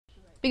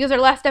because our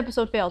last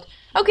episode failed.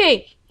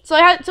 Okay,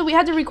 so we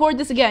had to record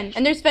this again,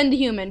 and there's Fen the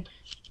human.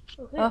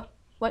 Okay.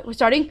 What? We're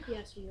starting?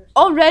 Yes, we are.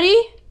 Already?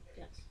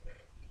 Yes.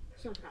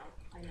 Somehow.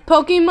 I know.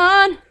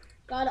 Pokemon.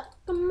 Gotta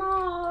come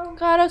on.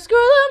 Gotta screw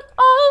them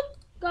all.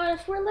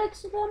 Gotta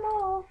Swirlix them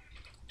all.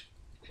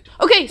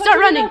 Okay, start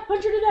running.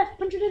 Punch her to death.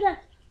 Punch her to death.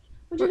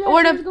 Punch her to death.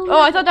 Where to?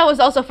 Oh, I thought that was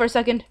Elsa for a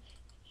second.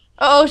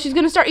 Uh oh, she's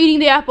gonna start eating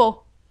the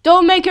apple.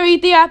 Don't make her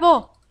eat the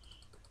apple.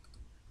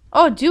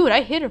 Oh, dude,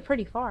 I hit her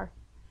pretty far.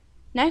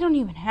 Now I don't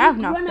even have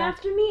knockback. Run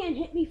after me and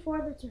hit me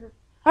farther to her.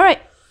 All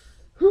right.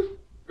 God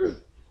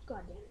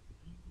damn it.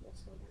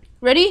 Let's go down.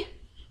 Ready?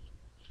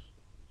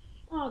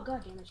 Oh,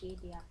 god damn it, she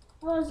ate the apple.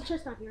 Oh, there's a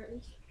chest down here at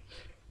least.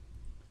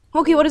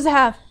 Okay, what does it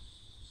have?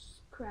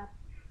 Crap.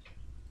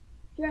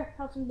 Here,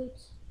 have some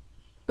boots.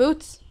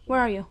 Boots?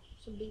 Where are you?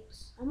 Some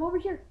boots. I'm over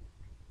here.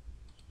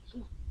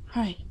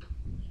 All right.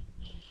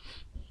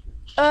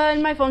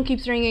 And my phone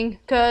keeps ringing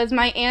because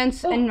my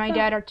aunts and my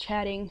dad are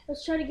chatting.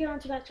 Let's try to get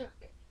onto that truck.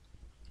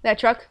 That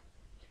truck?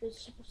 There's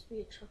supposed to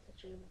be a truck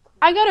that you're gonna climb.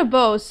 I got a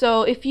bow,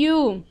 so if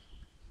you...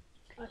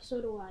 So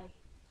do I.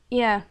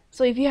 Yeah,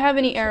 so if you have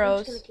any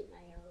arrows... I'm just gonna keep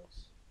my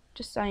arrows.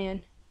 Just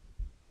saying.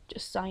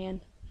 Just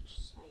saying.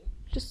 Just saying.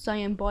 Just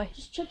saying, boy.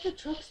 Just check the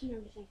trucks and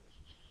everything.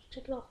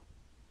 Check it off.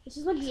 This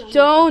is like zombie.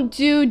 Don't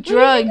do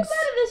drugs. Think about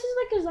it, this is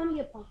like a zombie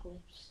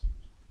apocalypse.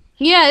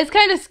 Yeah, it's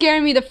kind of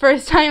scaring me the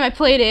first time I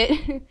played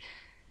it.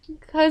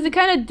 Because it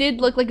kind of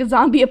did look like a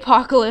zombie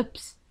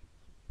apocalypse.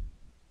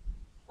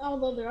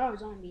 Although there are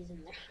zombies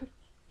in there.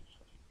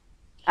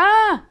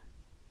 Ah!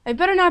 I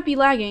better not be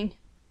lagging.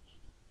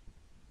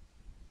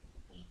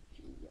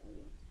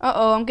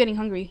 Uh-oh, I'm getting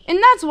hungry.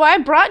 And that's why I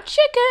brought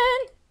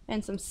chicken!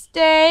 And some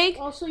steak.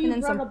 Also, you and then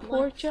brought some a pork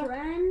black chop.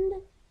 friend.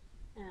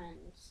 And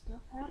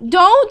stuff happened.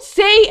 Don't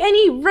say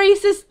any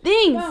racist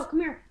things! No,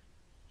 come here.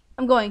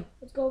 I'm going.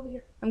 Let's go over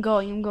here. I'm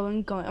going.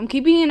 I'm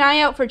keeping an eye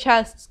out for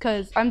chests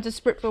because I'm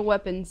desperate for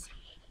weapons.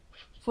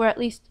 For at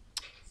least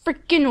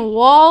freaking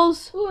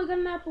walls. Ooh, I got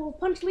an apple.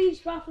 Punch leaves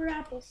for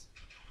apples.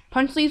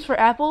 Punch leaves for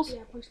apples?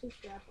 Yeah, punch leaves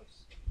for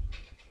apples.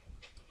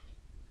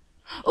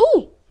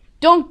 Ooh!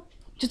 Don't.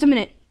 Just a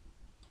minute.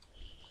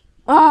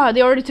 Ah,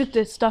 they already took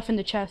the stuff in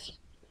the chest.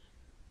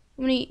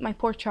 I'm gonna eat my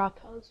pork chop.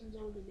 Oh, this one's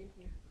already been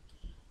here.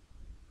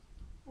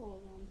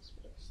 All around this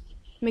place.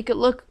 Make it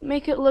look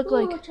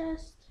Ooh, like. a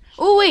chest.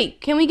 Oh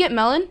wait, can we get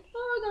melon?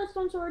 Oh, I got a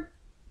stone sword.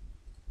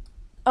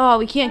 Oh,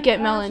 we can't get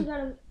melon.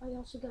 I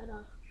also got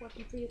a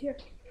weapon for you.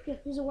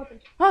 Here's a weapon.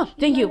 Oh,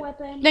 thank you.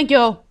 Weapon. Thank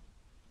you.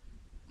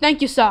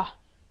 Thank you, sir.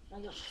 I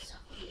got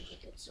myself a really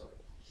good sword.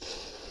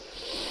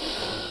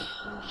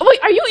 Oh, wait,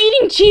 are you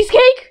eating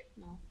cheesecake?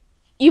 No.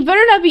 You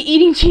better not be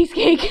eating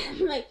cheesecake.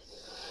 Like.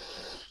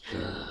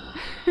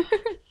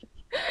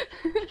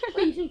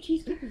 Wait, you think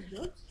cheesecake is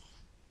drugs?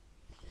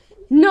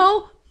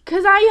 No,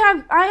 cause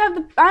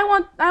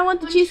I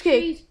want the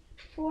cheesecake.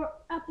 For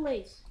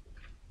apples.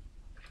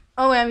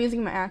 Oh wait, I'm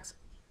using my axe.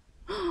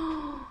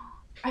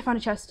 I found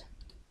a chest.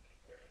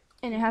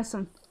 And it has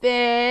some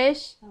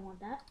fish. I want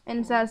that.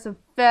 And it has some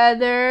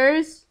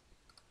feathers.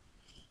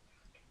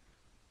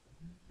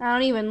 I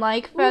don't even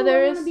like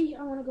feathers. Ooh,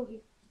 I wanna go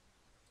here.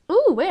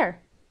 Ooh,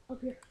 where?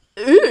 Up here.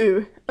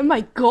 Ooh, oh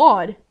my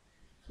god.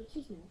 This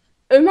is new.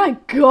 Oh my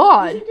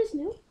god. Isn't this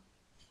new?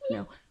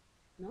 No.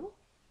 No?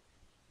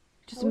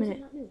 Just How a is it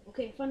minute. not new?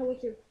 Okay, I found a way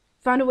through.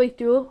 Found a way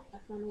through. I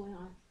found a way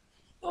on.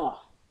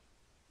 Oh.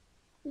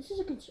 This is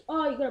a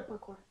oh, you got a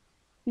parkour.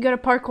 You got to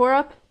parkour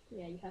up?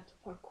 Yeah, you have to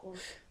parkour.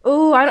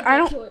 Ooh, I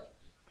don't.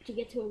 To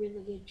get to a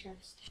really good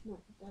chest.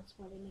 No, that's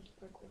why they make you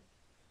parkour.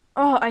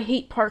 Oh, I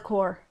hate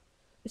parkour.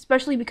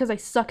 Especially because I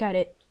suck at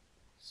it.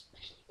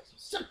 Especially because you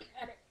suck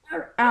at it.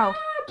 Ow.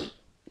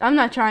 I'm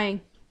not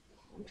trying.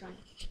 I'm trying.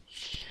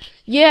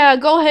 Yeah,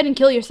 go ahead and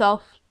kill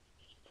yourself.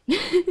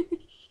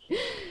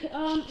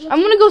 I'm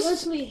gonna go.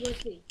 Let's leave.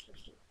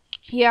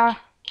 Yeah,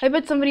 I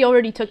bet somebody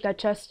already took that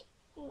chest.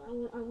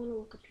 Oh, I want to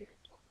look up here.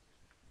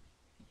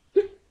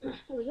 There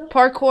we go.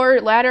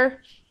 Parkour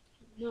ladder.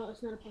 No,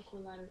 it's not a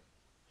parkour ladder.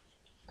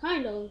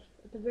 Kind of.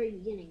 At the very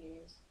beginning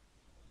it is.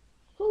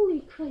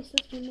 Holy Christ,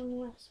 that's my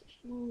long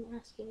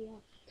ass way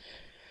out.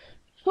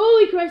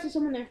 Holy Christ, there's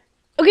someone there.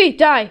 Okay,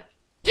 die.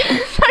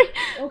 Sorry.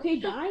 Okay,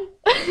 die?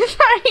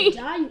 Sorry.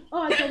 Die?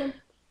 Oh, I killed him.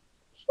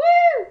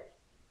 Woo!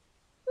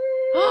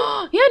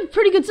 Woo! You had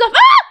pretty good stuff.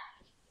 Ah!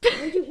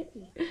 Where'd you hit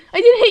me? I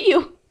didn't hit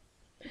you.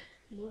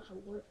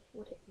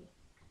 What hit me?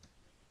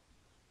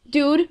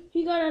 Dude.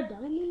 He got a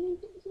diamond in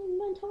his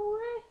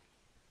inventory?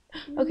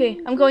 Okay,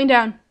 I'm going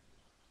down.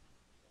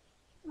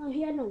 Oh,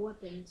 he had no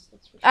weapons.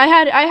 That's for sure. I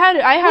had.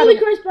 Holy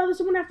Christ, bro, there's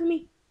someone after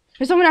me.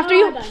 There's someone after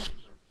you? I died.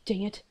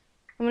 Dang it.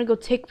 I'm gonna go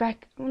take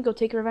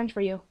revenge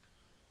for you.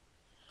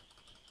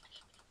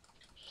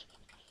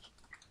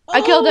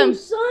 I killed him.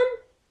 Son.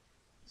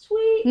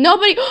 Sweet.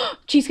 Nobody.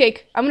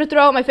 Cheesecake. I'm gonna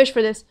throw out my fish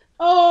for this.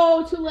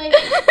 Oh, too late.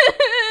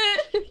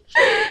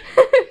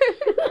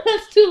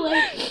 That's too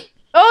late.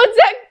 Oh,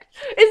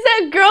 it's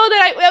that girl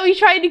that we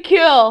tried to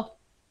kill.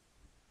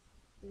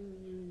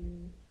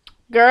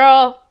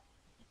 Girl.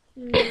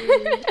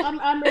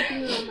 I'm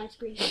making it on my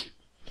screen.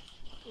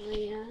 Oh,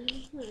 yeah.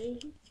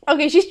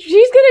 Okay, she's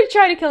gonna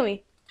try to kill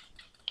me.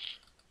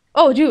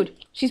 Oh, dude,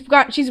 she's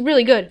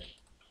really good.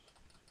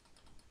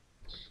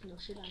 No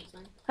shit,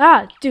 Einstein.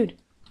 Ah, dude.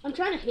 I'm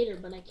trying to hit her,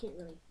 but I can't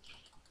really.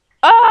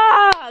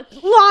 Ah,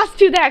 lost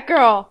to that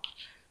girl.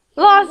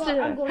 Lost to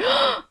her.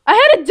 I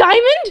had a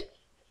diamond.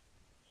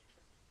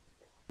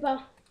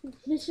 Well,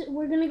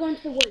 we're gonna go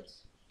into the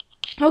woods.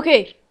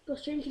 Okay. Go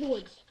straight into the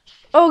woods.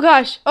 Oh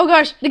gosh. Oh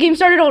gosh. The game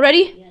started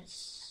already?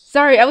 Yes.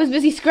 Sorry, I was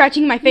busy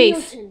scratching my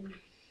face.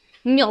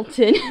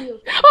 Milton. Oh,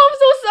 I'm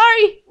so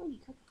sorry.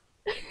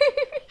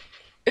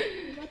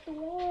 Get the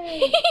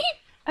way.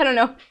 I don't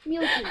know.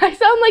 Milton. I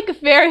sound like a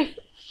fairy.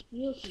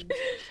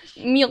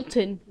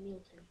 Milton.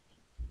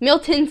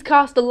 Miltons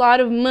cost a lot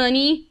of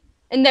money,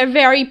 and they're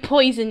very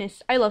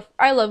poisonous. I love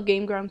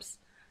Game Grumps.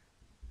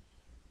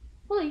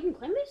 Oh, you can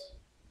climb this?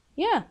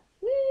 Yeah.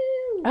 Woo.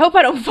 I hope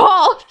I don't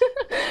fall.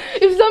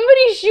 If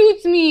somebody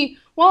shoots me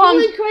while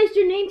Holy Christ,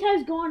 your name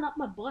tag's going up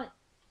my butt.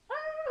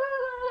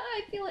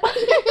 I feel it.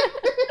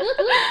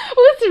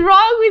 What's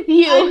wrong with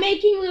you? I'm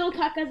making little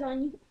cacas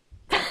on you.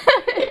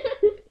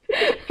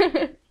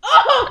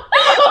 Oh!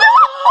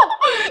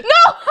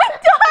 No! I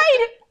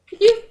died!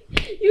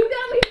 You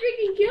got me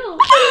freaking killed.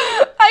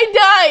 I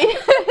died.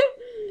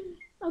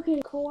 Okay,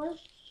 core.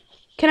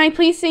 Can I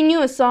please sing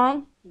you a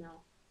song? No.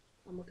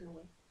 I'm looking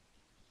away.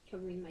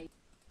 Covering my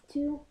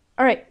 2.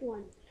 Alright.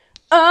 1.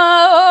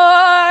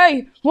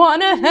 I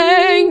wanna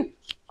hang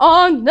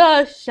on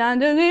the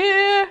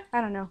chandelier. I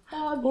don't know.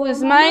 Oh, this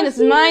is mine, this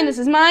is mine, this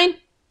is mine.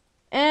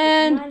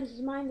 And This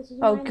is mine, this is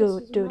oh, mine.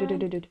 good,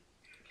 dude.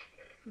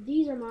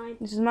 These are mine.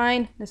 This is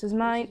mine, this is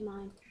mine, This is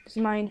mine. this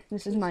is mine,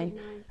 this is mine.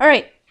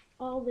 Alright,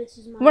 All this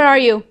is mine. where are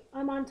you?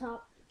 I'm on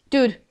top.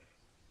 Dude,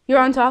 you're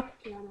on top?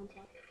 Yeah, I'm on top.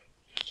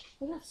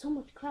 I got so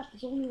much crap.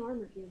 There's only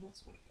armor here.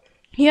 That's fine.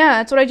 Yeah,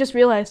 that's what I just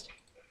realized.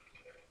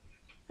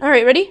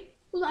 Alright, ready?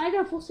 Well, I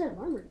got a full set of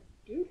armor,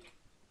 dude.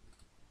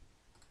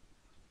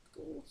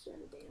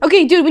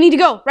 Okay, dude, we need to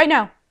go, right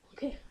now.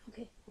 Okay.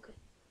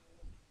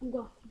 I'm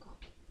going.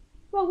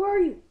 Bro, where are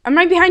you? I'm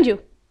right behind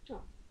you.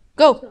 Oh.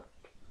 Go. Let's go.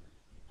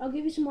 I'll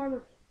give you some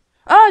armor.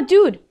 Ah,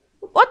 dude.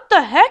 What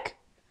the heck?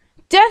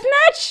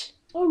 Deathmatch?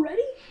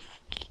 Already?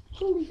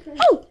 Holy crap.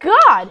 Oh,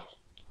 God.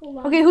 Hold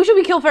on. Okay, who should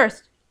we kill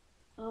first?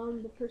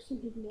 The person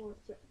who's more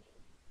threatening.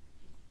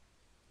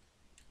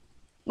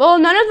 Well,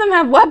 none of them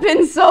have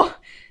weapons, so...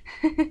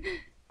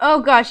 Oh,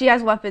 gosh, she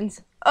has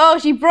weapons. Oh,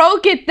 she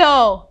broke it,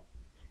 though.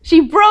 She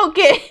broke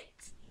it.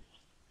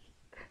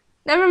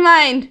 Never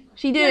mind.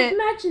 She didn't.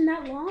 Deathmatch in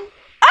that long?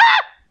 Ah!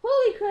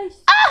 Holy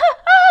Christ.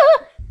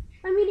 Ah!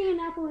 I'm eating an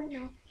apple right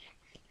now.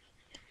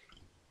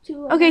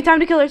 Okay, time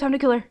to kill her, time to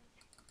kill her.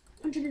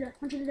 Punch her to death.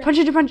 Punch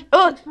her to punch.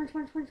 Oh!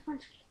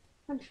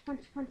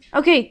 Punch.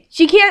 Okay,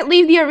 she can't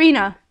leave the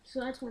arena. So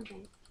that's one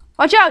thing.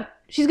 Watch out!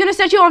 She's gonna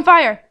set you on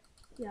fire.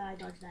 Yeah, I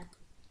dodged that.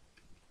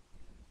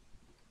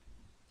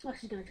 Oh,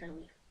 she's gonna try to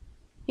leave.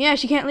 Yeah,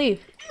 she can't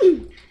leave.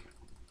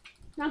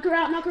 Knock her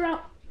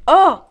out.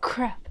 Oh,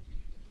 crap.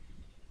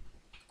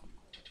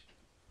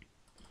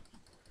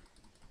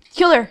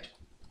 Kill her.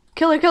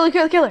 Kill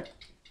her.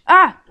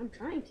 Ah! I'm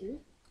trying to.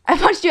 I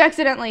punched you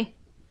accidentally.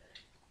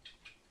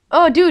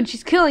 Oh, dude,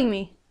 she's killing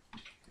me.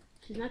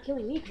 She's not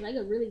killing me because I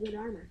got really good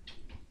armor.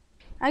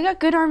 I got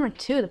good armor,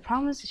 too. The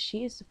problem is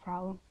she is the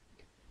problem.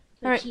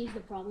 Alright. She's the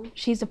problem.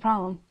 She's the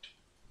problem.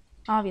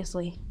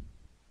 Obviously.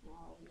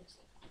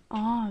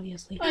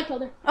 Obviously. Oh, I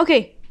killed her.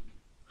 Okay.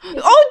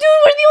 Oh,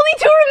 dude, we're the only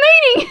two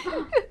remaining!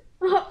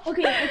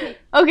 Okay.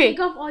 Okay. Take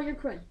off all your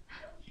crud.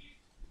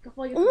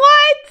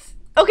 What?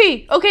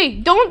 Okay,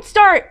 don't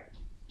start.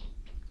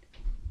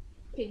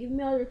 Okay, give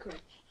me all your crud.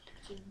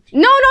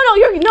 No,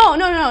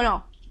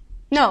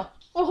 No.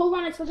 Oh, hold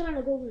on, I still got on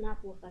a golden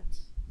apple effect.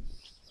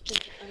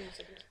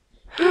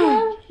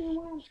 Oh,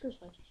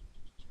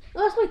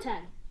 that's my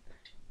tag.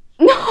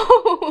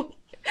 No.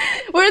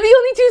 We're the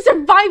only two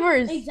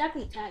survivors.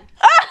 Exactly, tag.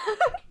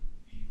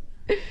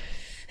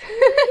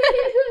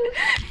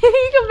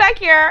 Come back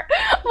here.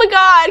 Oh my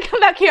God, come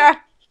back here.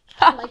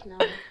 I like now.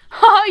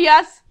 Oh,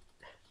 yes.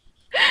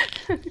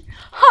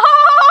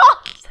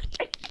 Oh.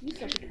 You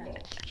suck at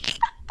tag.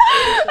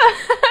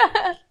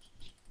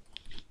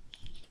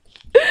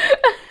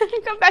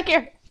 Come back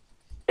here.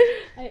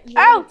 You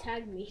Ow. only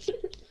tagged me.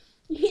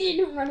 You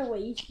didn't run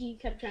away. You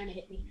kept trying to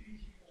hit me.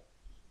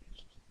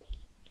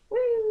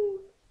 Woo.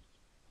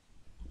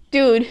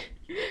 Dude,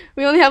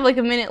 we only have like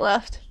a minute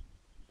left.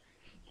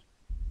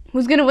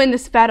 Who's gonna win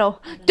this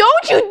battle?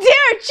 Don't you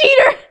dare,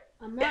 cheater!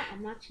 I'm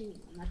not cheating.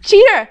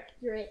 Cheater!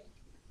 You're it.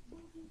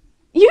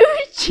 You're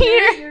a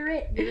cheater! You're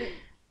it.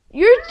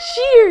 You're a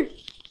cheater!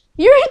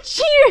 You're a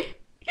cheater!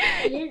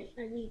 I didn't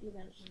do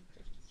that.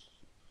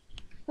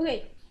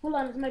 Okay, hold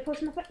on. Is my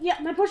potion effect? Yeah,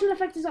 my potion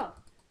effect is off.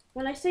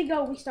 When I say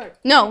go, we start.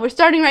 No, we're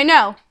starting right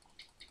now.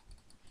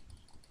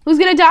 Who's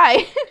gonna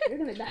die? You're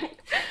gonna die.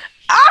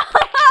 Ah!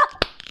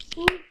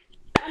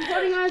 I'm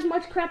putting on as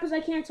much crap as I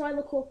can so I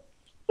look cool.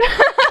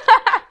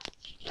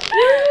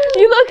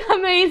 You look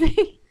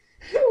amazing.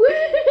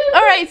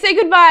 Alright, say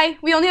goodbye.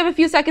 We only have a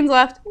few seconds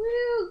left. Woo,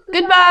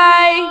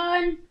 Goodbye.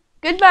 everyone.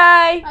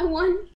 Goodbye. I won.